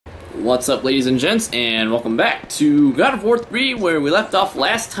What's up, ladies and gents, and welcome back to God of War 3, where we left off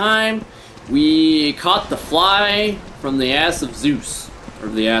last time. We caught the fly from the ass of Zeus. Or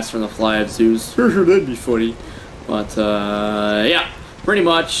the ass from the fly of Zeus. That'd be funny. But, yeah, pretty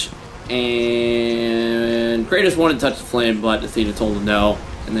much. And Kratos wanted to touch the flame, but Athena told him no.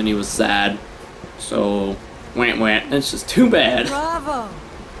 And then he was sad. So, want. It's just too bad. Bravo!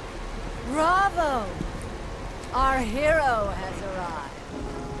 Bravo! Our hero has arrived.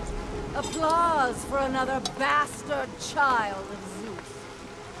 Applause for another bastard child of Zeus.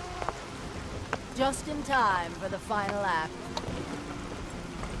 Just in time for the final act.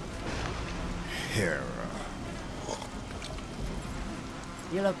 Hera.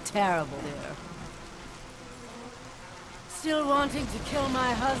 You look terrible, dear. Still wanting to kill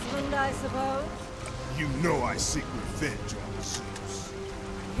my husband, I suppose? You know I seek revenge on Zeus.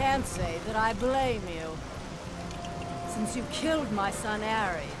 Can't say that I blame you. Since you killed my son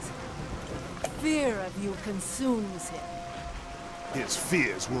Ares, fear of you consumes him. His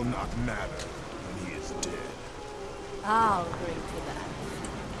fears will not matter when he is dead. I'll agree to that.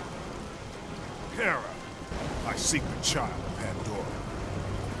 Hera, I seek the child of Pandora.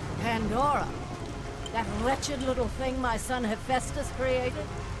 Pandora? That wretched little thing my son Hephaestus created?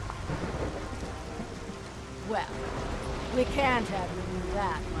 Well, we can't have you do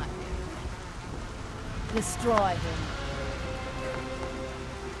that, my dear. Destroy him.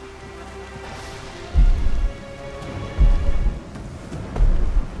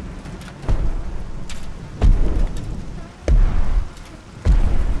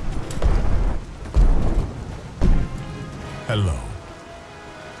 Hello,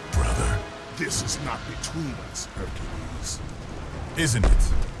 brother. This is not between us, Hercules. Isn't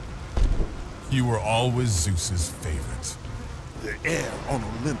it? You were always Zeus's favorite. The air on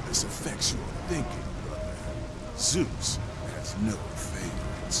Olympus affects your thinking, brother. Zeus has no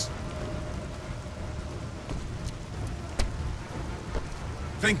favorites.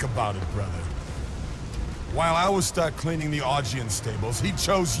 Think about it, brother. While I was stuck cleaning the Augean stables, he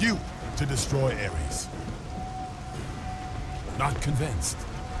chose you to destroy Ares. Not convinced.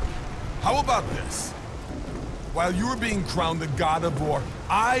 How about this? While you were being crowned the god of war,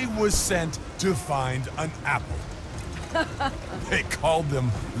 I was sent to find an apple. They called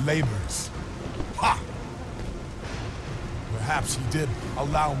them labors. Ha! Perhaps he did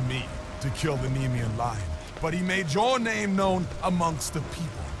allow me to kill the Nemean lion, but he made your name known amongst the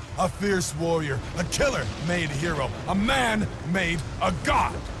people. A fierce warrior, a killer made hero, a man made a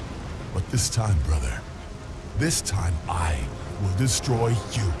god. But this time, brother, this time I will destroy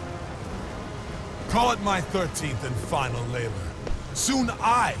you. Call it my 13th and final labor. Soon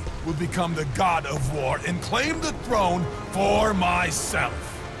I will become the god of war and claim the throne for myself.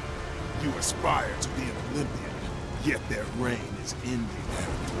 You aspire to be an Olympian, yet their reign is ending,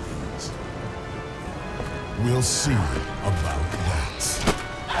 Hercules. We'll see about that.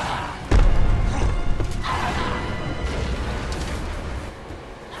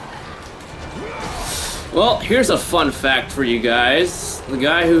 Well, here's a fun fact for you guys. The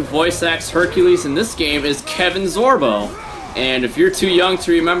guy who voice acts Hercules in this game is Kevin Sorbo. And if you're too young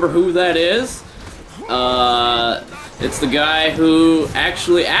to remember who that is, it's the guy who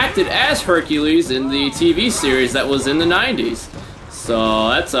actually acted as Hercules in the TV series that was in the 90s. So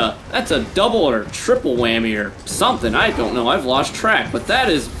that's a double or triple whammy or something. I don't know. I've lost track. But that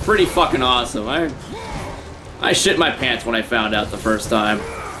is pretty fucking awesome. I shit my pants when I found out the first time.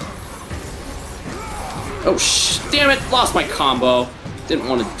 Oh, damn it, lost my combo. Didn't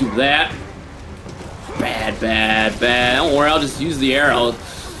want to do that. Bad. Don't worry, I'll just use the arrows.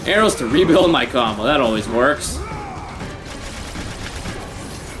 Arrows to rebuild my combo, that always works.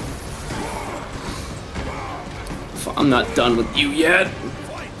 I'm not done with you yet.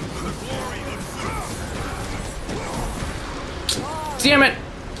 Damn it!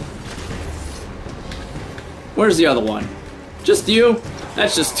 Where's the other one? Just you?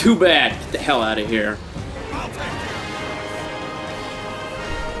 That's just too bad. Get the hell out of here.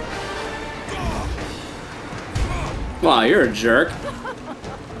 Wow, you're a jerk.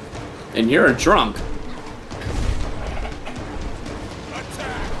 And you're a drunk.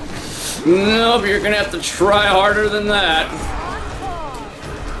 Nope, you're gonna have to try harder than that.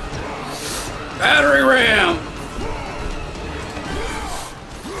 Battery ram!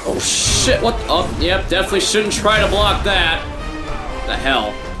 Oh shit, what? Oh, yep, definitely shouldn't try to block that. The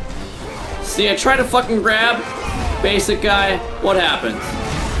hell? See, I try to fucking grab basic guy, what happens?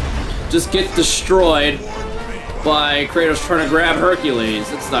 Just get destroyed by Kratos trying to grab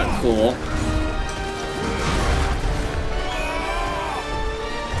Hercules. It's not cool.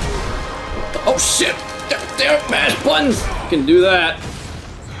 Oh shit! Damn, mash buttons! Can do that.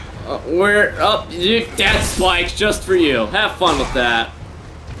 Where up? That spikes just for you. Have fun with that.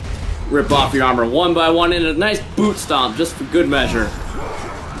 Rip off your armor one by one in a nice boot stomp just for good measure.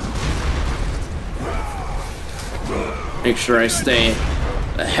 Make sure I stay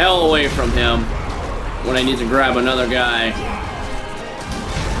the hell away from him when I need to grab another guy.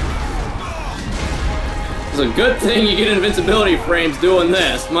 It's a good thing you get invincibility frames doing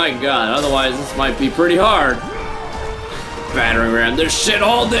this. My god, otherwise this might be pretty hard. Battering ram this shit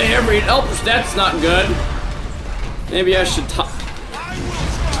all day, oh, that's not good. Maybe I should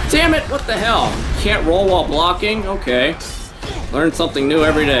Damn it, what the hell? Can't roll while blocking? Okay. Learn something new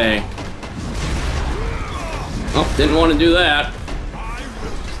every day. Oh, didn't want to do that.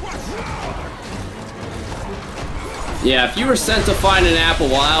 Yeah, if you were sent to find an apple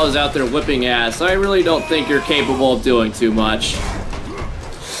while I was out there whipping ass, I really don't think you're capable of doing too much.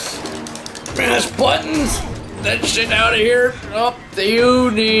 Mash buttons! That shit out of here! Oh,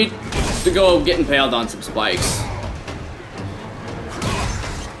 you need to go get impaled on some spikes.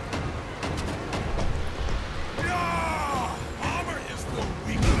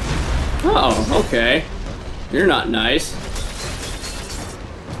 Oh, okay. You're not nice.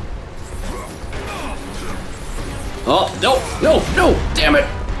 Oh, no, no, no! Damn it!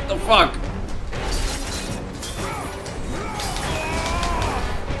 What the fuck?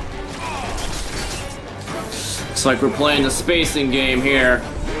 Looks like we're playing the spacing game here.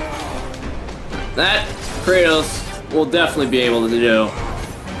 That Kratos will definitely be able to do.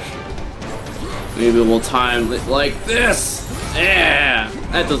 Maybe we'll time it like this. Yeah!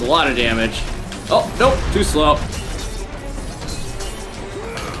 That does a lot of damage. Oh, nope, too slow.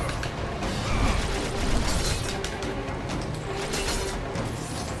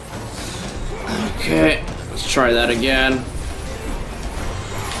 Okay, let's try that again.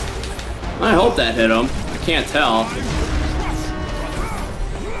 I hope that hit him. I can't tell.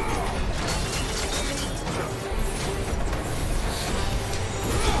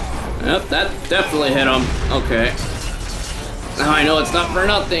 Yep, that definitely hit him. Okay. Now I know it's not for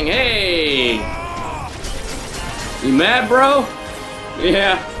nothing. Hey! You mad, bro?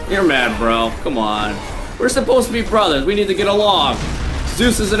 Yeah, you're mad, bro. Come on. We're supposed to be brothers. We need to get along.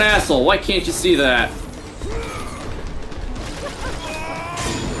 Zeus is an asshole. Why can't you see that?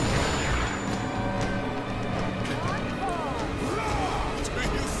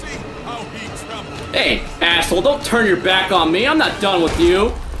 Hey, asshole, don't turn your back on me. I'm not done with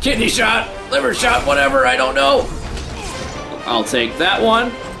you. Kidney shot, liver shot, whatever, I don't know. I'll take that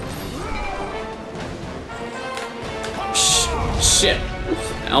one. Shit.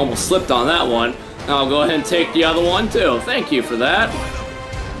 I almost slipped on that one. I'll go ahead and take the other one too. Thank you for that.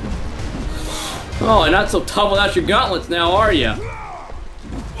 Oh, and not so tough without your gauntlets now, are you?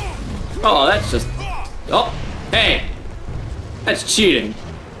 Oh, that's just... Oh, hey! That's cheating.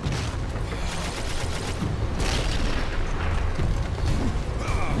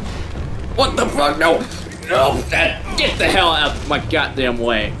 What the fuck? No! No! Get the hell out of my goddamn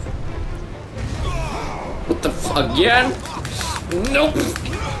way. What the fuck? Again? Nope!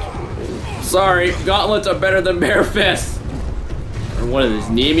 Sorry, gauntlets are better than bare fists. Or what are these,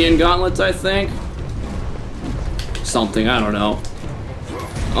 Nemean gauntlets, I think? Something, I don't know.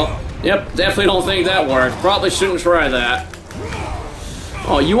 Oh, yep, definitely don't think that works. Probably shouldn't try that.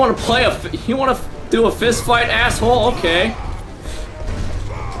 Oh, you want to play you want to do a fist fight, asshole? Okay.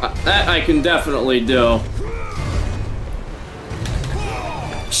 That I can definitely do.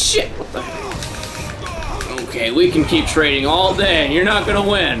 Shit, what the heck? Okay, we can keep trading all day. You're not gonna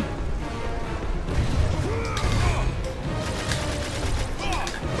win.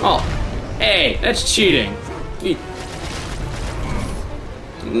 Oh, hey, that's cheating.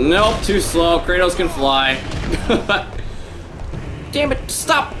 Nope, too slow. Kratos can fly. Damn it,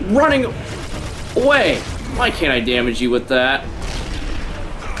 stop running away. Why can't I damage you with that?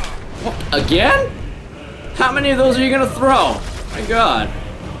 What, again? How many of those are you gonna throw? My god.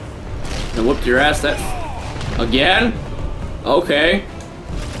 I whooped your ass that... Again? Okay.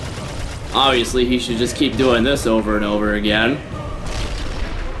 Obviously, he should just keep doing this over and over again.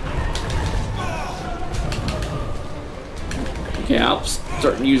 Okay, I'll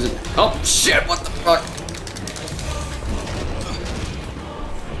start using... Oh, shit, what the fuck?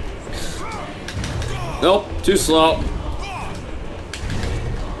 Nope, too slow.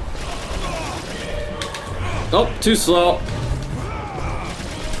 Nope, too slow.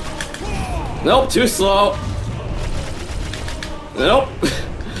 Nope, too slow. Nope. I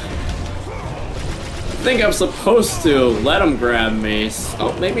think I'm supposed to let him grab me.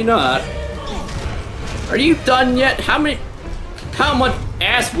 Oh, maybe not. Are you done yet? How much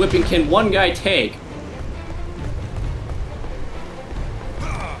ass whipping can one guy take?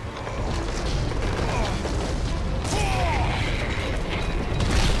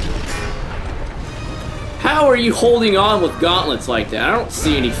 How are you holding on with gauntlets like that? I don't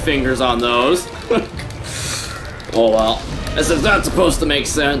see any fingers on those. Oh well, this is not supposed to make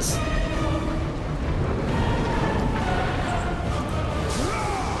sense.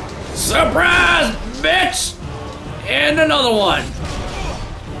 Surprise, bitch! And another one.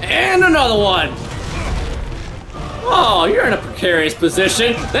 And another one. Oh, you're in a precarious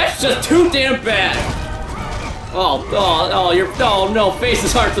position. That's just too damn bad. Oh, no,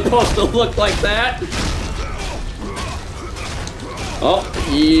 faces aren't supposed to look like that. Oh,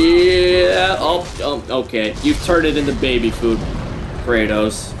 yeah, okay. You've turned it into baby food,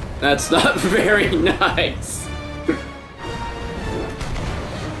 Kratos. That's not very nice.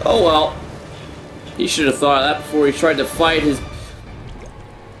 Oh well. He should have thought of that before he tried to fight his...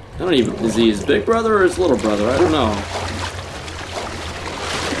 I don't even... Is he his big brother or his little brother? I don't know.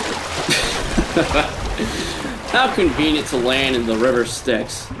 How convenient to land in the river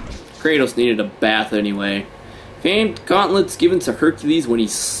Styx. Kratos needed a bath anyway. Famed gauntlets given to Hercules when he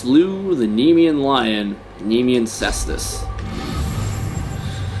slew the Nemean lion, Nemean Cestus.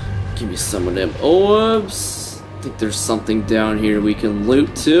 Give me some of them orbs. I think there's something down here we can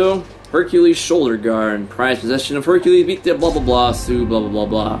loot too. Hercules shoulder guard. Prized possession of Hercules beat the blah blah blah, Sue blah blah blah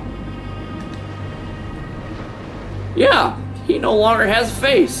blah. Yeah, he no longer has a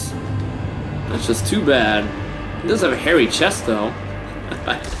face. That's just too bad. He does have a hairy chest though.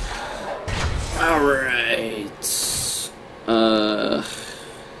 Alright.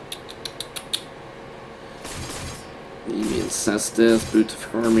 Nemean Cestus, Boot of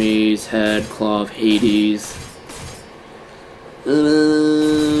Hermes, Head, Claw of Hades.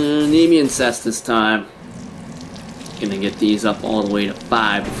 Nemean Cestus time. Gonna get these up all the way to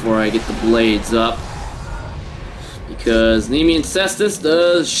 5 before I get the blades up. Because Nemean Cestus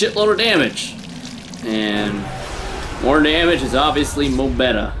does shitload of damage. And more damage is obviously more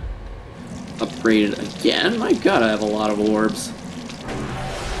better. Upgraded again? My god, I have a lot of orbs.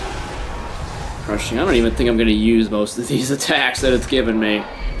 Crushing. I don't even think I'm going to use most of these attacks that it's given me.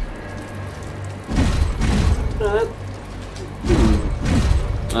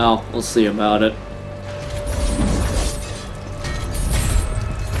 Well, we'll see about it.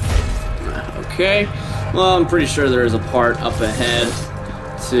 Okay. Well, I'm pretty sure there is a part up ahead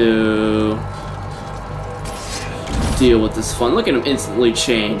to deal with this fun. Look at him instantly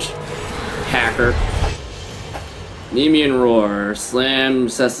change. Hacker. Nemean Roar. Slam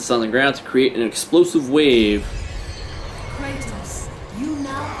Cestus on the ground to create an explosive wave. Kratos, you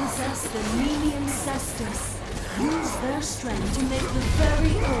now possess the Nemean Cestus. Use their strength to make the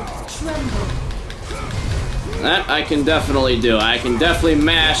very earth tremble. That I can definitely do. I can definitely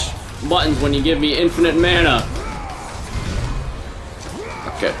mash buttons when you give me infinite mana.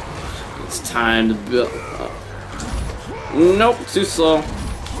 Okay. It's time to build. Nope, too slow.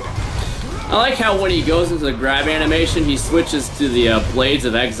 I like how when he goes into the grab animation, he switches to the Blades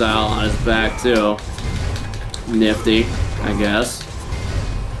of Exile on his back, too. Nifty, I guess.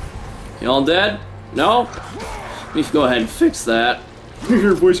 You all dead? No? Let me go ahead and fix that.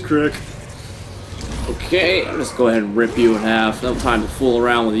 Your voice crack. Okay, I'll just go ahead and rip you in half. No time to fool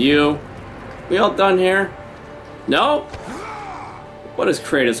around with you. We all done here? No? What is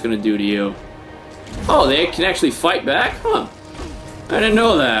Kratos gonna do to you? Oh, they can actually fight back? Huh. I didn't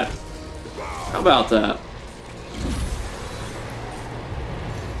know that. How about that?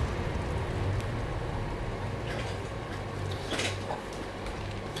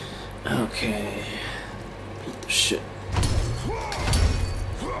 Okay. Beat the shit.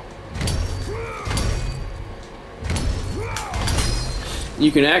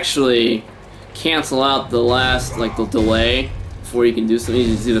 You can actually cancel out the last, like the delay before you can do something.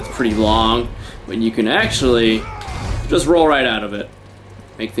 You can see that's pretty long, but you can actually just roll right out of it.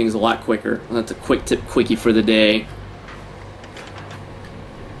 Make things a lot quicker. That's a quick tip quickie for the day.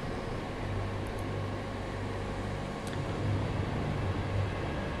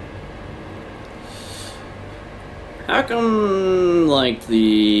 How come, like,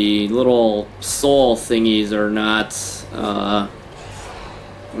 the little soul thingies are not, I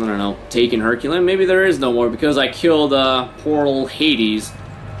don't know, taking Hercules? Maybe there is no more because I killed, poor old Hades.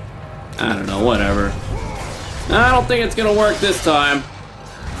 I don't know, whatever. I don't think it's gonna work this time.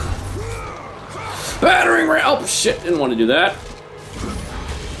 Battering ram! Oh shit, didn't want to do that.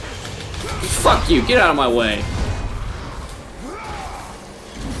 Fuck you, get out of my way.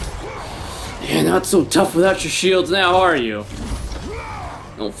 You're not so tough without your shields now, are you?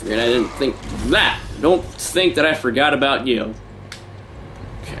 Don't forget I didn't think that. Don't think that I forgot about you.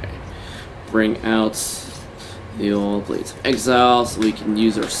 Okay. Bring out the old Blades of Exile so we can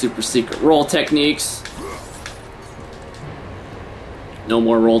use our super secret roll techniques. No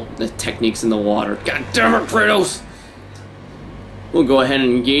more roll techniques in the water. God damn it, Kratos! We'll go ahead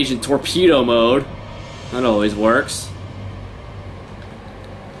and engage in torpedo mode. That always works.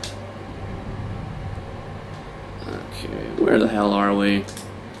 Okay, where the hell are we?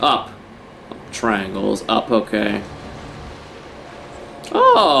 Up. Triangles. Up, okay.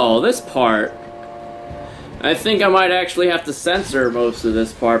 Oh, this part. I think I might actually have to censor most of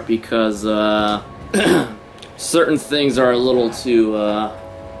this part because, certain things are a little too,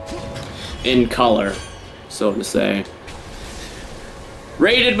 in color, so to say.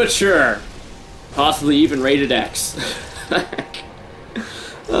 Rated mature. Possibly even rated X.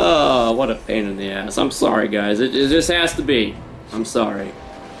 Oh, what a pain in the ass. I'm sorry, guys. It just has to be. I'm sorry.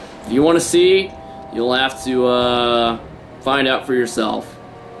 If you want to see, you'll have to, find out for yourself.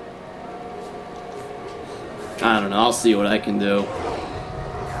 I don't know. I'll see what I can do.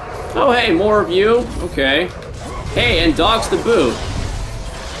 Oh, hey, more of you? Okay. Hey, and dogs to boot.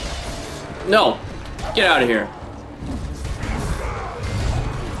 No. Get out of here.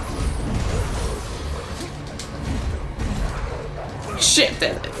 Shit,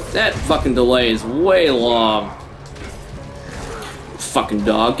 that fucking delay is way long. Fucking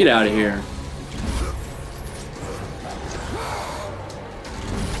dog, get out of here.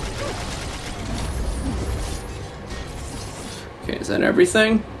 Okay, is that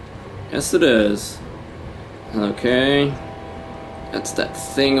everything? Yes, it is. Okay. That's that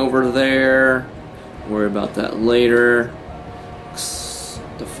thing over there. Worry about that later.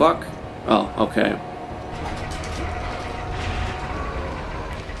 The fuck? Oh, okay.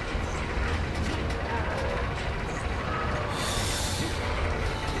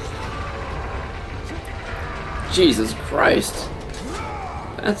 Jesus Christ.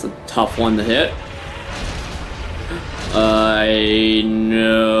 That's a tough one to hit. I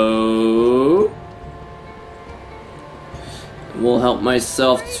know. Will help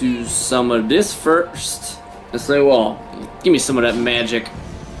myself to some of this first. Yes, I will. Give me some of that magic.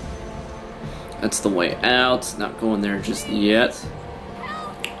 That's the way out. Not going there just yet.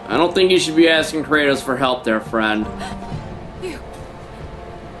 I don't think you should be asking Kratos for help there, friend. You're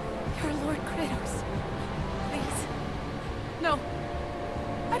Lord Kratos. Please. No.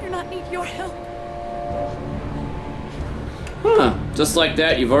 I do not need your help. Huh. Just like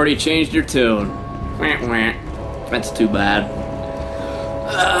that, you've already changed your tune. Wah, wah. That's too bad.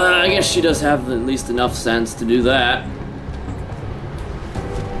 I guess she does have at least enough sense to do that.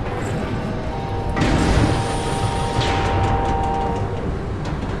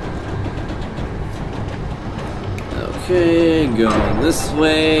 Okay, going this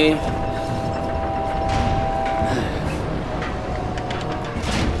way.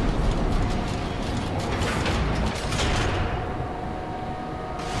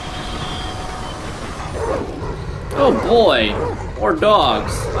 Oh boy, more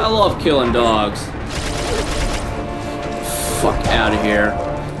dogs. I love killing dogs. Fuck out of here.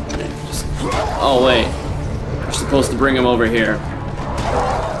 Oh wait, we're supposed to bring him over here.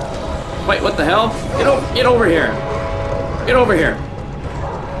 Wait, what the hell? Get over here. Get over here.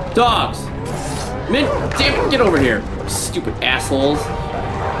 Dogs. Damn it, get over here. Stupid assholes.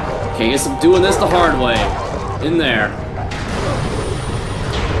 Okay, I guess I'm doing this the hard way. In there.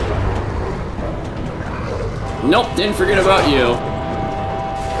 Nope, didn't forget about you.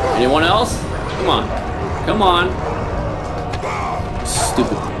 Anyone else? Come on. Come on.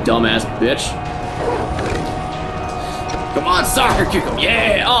 Stupid dumbass bitch. Come on, soccer kick him.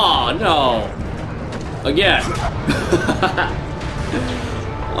 Yeah! Oh, no. Again.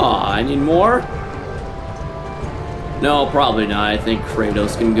 Oh, I need more? No, probably not. I think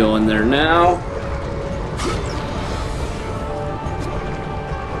Kratos can go in there now.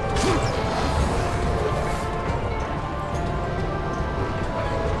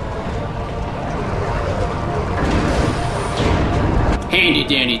 Handy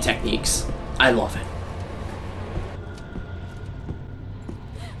dandy techniques. I love it.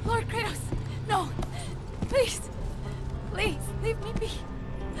 Lord Kratos, no. Please. Please, leave me be.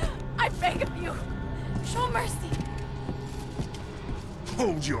 I beg of you. Show mercy.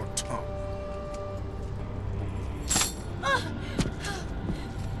 Hold your tongue.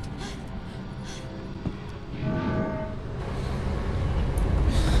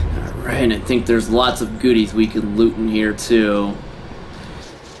 Alright, I think there's lots of goodies we could loot in here too.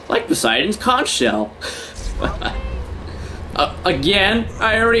 Like Poseidon's conch shell. Again?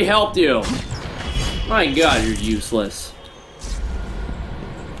 I already helped you. My god, you're useless.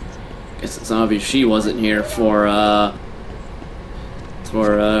 Guess it's obvious she wasn't here for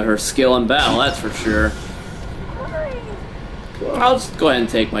her skill in battle, that's for sure. I'll just go ahead and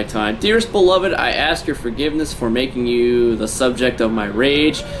take my time. Dearest beloved, I ask your forgiveness for making you the subject of my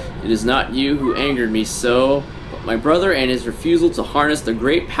rage. It is not you who angered me so, but my brother and his refusal to harness the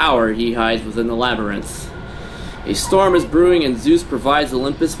great power he hides within the labyrinth. A storm is brewing and Zeus provides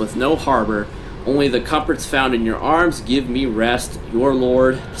Olympus with no harbor. Only the comforts found in your arms give me rest, your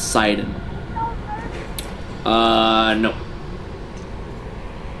lord, Poseidon. No.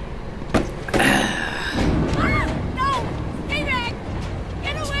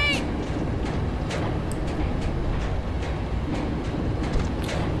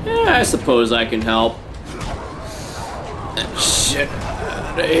 I suppose I can help. Shit,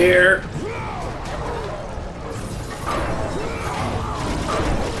 out of here.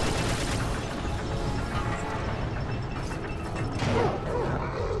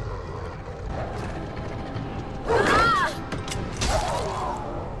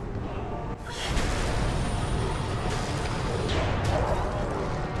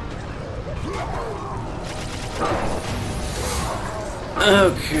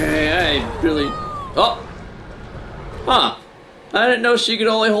 Okay, I really... Oh! Huh. I didn't know she could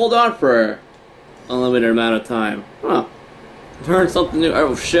only hold on for an unlimited amount of time. Huh. Learned something new.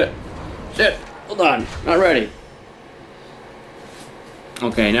 Oh, shit. Shit. Hold on. Not ready.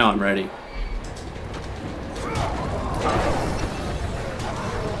 Okay, now I'm ready.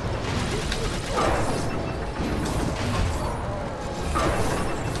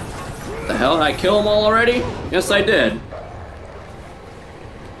 The hell? Did I kill them all already? Yes, I did.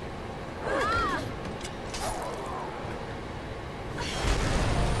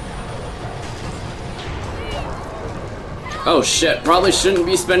 Oh shit, probably shouldn't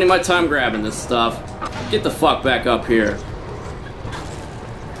be spending my time grabbing this stuff. Get the fuck back up here.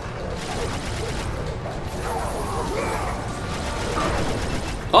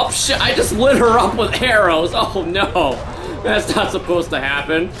 Oh shit, I just lit her up with arrows. Oh no, that's not supposed to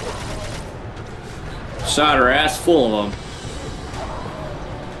happen. Shot her ass full of them.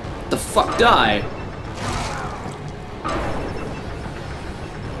 The fuck die?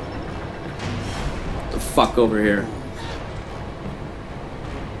 The fuck over here.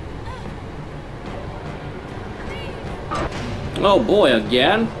 Oh boy,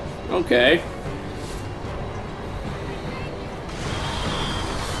 again? Okay.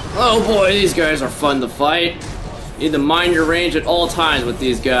 Oh boy, these guys are fun to fight. You need to mind your range at all times with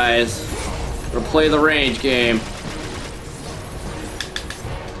these guys. Or play the range game.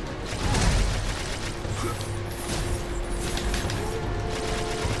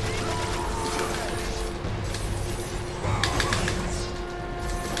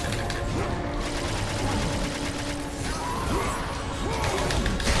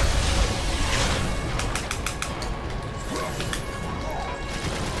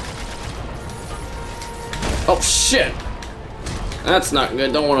 Oh shit! That's not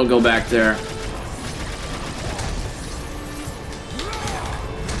good. Don't want to go back there.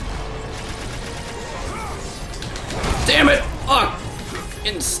 Damn it! Fuck!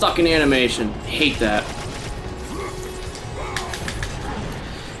 Getting stuck in animation. Hate that.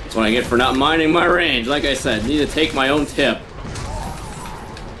 That's what I get for not minding my range. Like I said, need to take my own tip.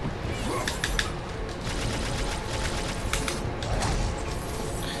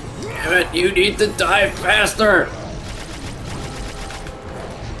 Damn it, you need to die faster!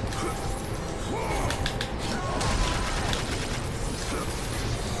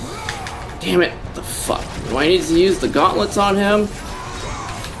 Damn it, what the fuck? Do I need to use the gauntlets on him?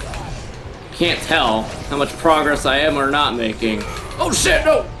 Can't tell how much progress I am or not making. Oh shit,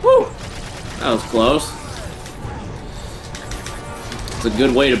 no! Woo! That was close. It's a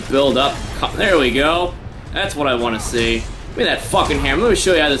good way to build up. There we go. That's what I want to see. Give me that fucking hammer. Let me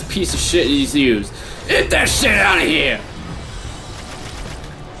show you how this piece of shit is used. Get that shit out of here!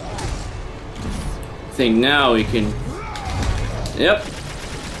 I think now we can... Yep.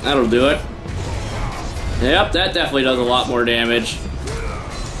 That'll do it. Yep, that definitely does a lot more damage.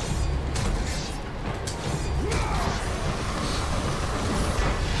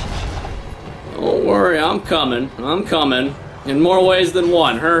 Don't worry, I'm coming. I'm coming. In more ways than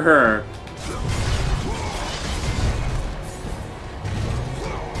one. Her.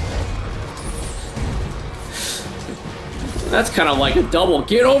 That's kind of like a double.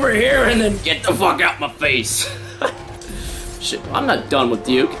 Get over here and then get the fuck out my face. Shit, I'm not done with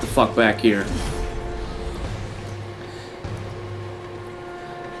you. Get the fuck back here.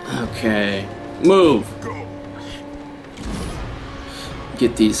 Okay. Move.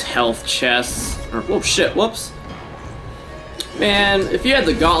 Get these health chests. Or, oh shit, whoops. Man, if you had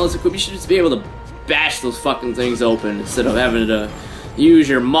the gauntlets equipped, you should just be able to bash those fucking things open instead of having to use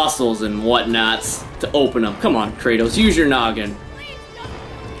your muscles and whatnots to open them. Come on, Kratos, use your noggin.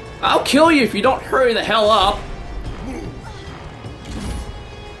 I'll kill you if you don't hurry the hell up.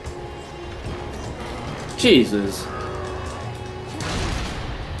 Jesus.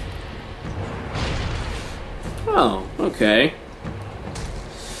 Oh, okay.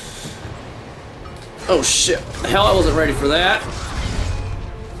 Oh shit. Hell, I wasn't ready for that.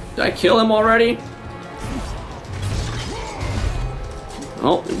 Did I kill him already?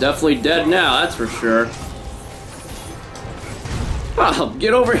 Oh, definitely dead now, that's for sure. Oh,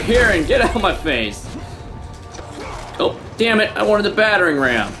 get over here and get out of my face. Oh, damn it, I wanted the battering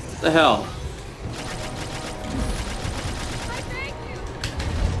ram. What the hell?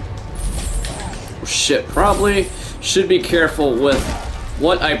 Oh, shit, probably should be careful with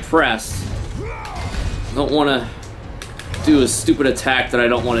what I press. Don't want to do a stupid attack that I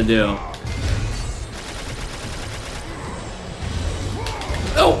don't want to do.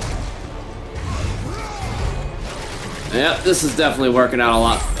 Oh! Yep, this is definitely working out a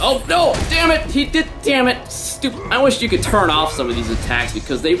lot. Oh, no! Damn it! He did, damn it! Stupid. I wish you could turn off some of these attacks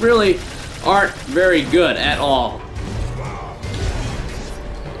because they really aren't very good at all.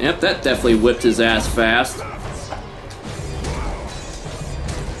 Yep, that definitely whipped his ass fast.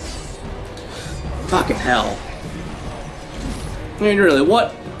 Fucking hell. I mean, really,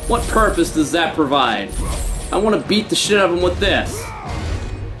 what purpose does that provide? I want to beat the shit out of him with this.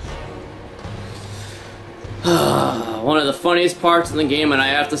 One of the funniest parts in the game, and I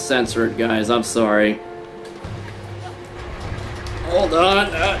have to censor it, guys. I'm sorry. Hold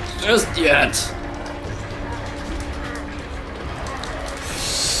on, not just yet.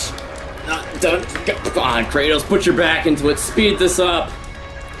 Not done. Come on, Kratos, put your back into it. Speed this up.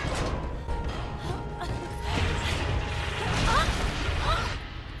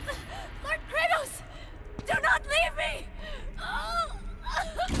 Lord Kratos, do not leave me.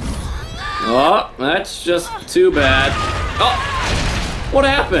 Oh, that's just too bad. Oh, what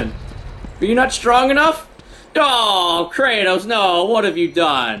happened? Are you not strong enough? Oh, Kratos, no, what have you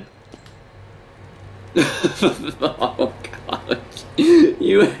done? Oh, God.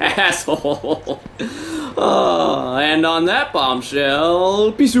 You asshole. Oh, and on that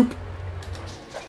bombshell, peace soup.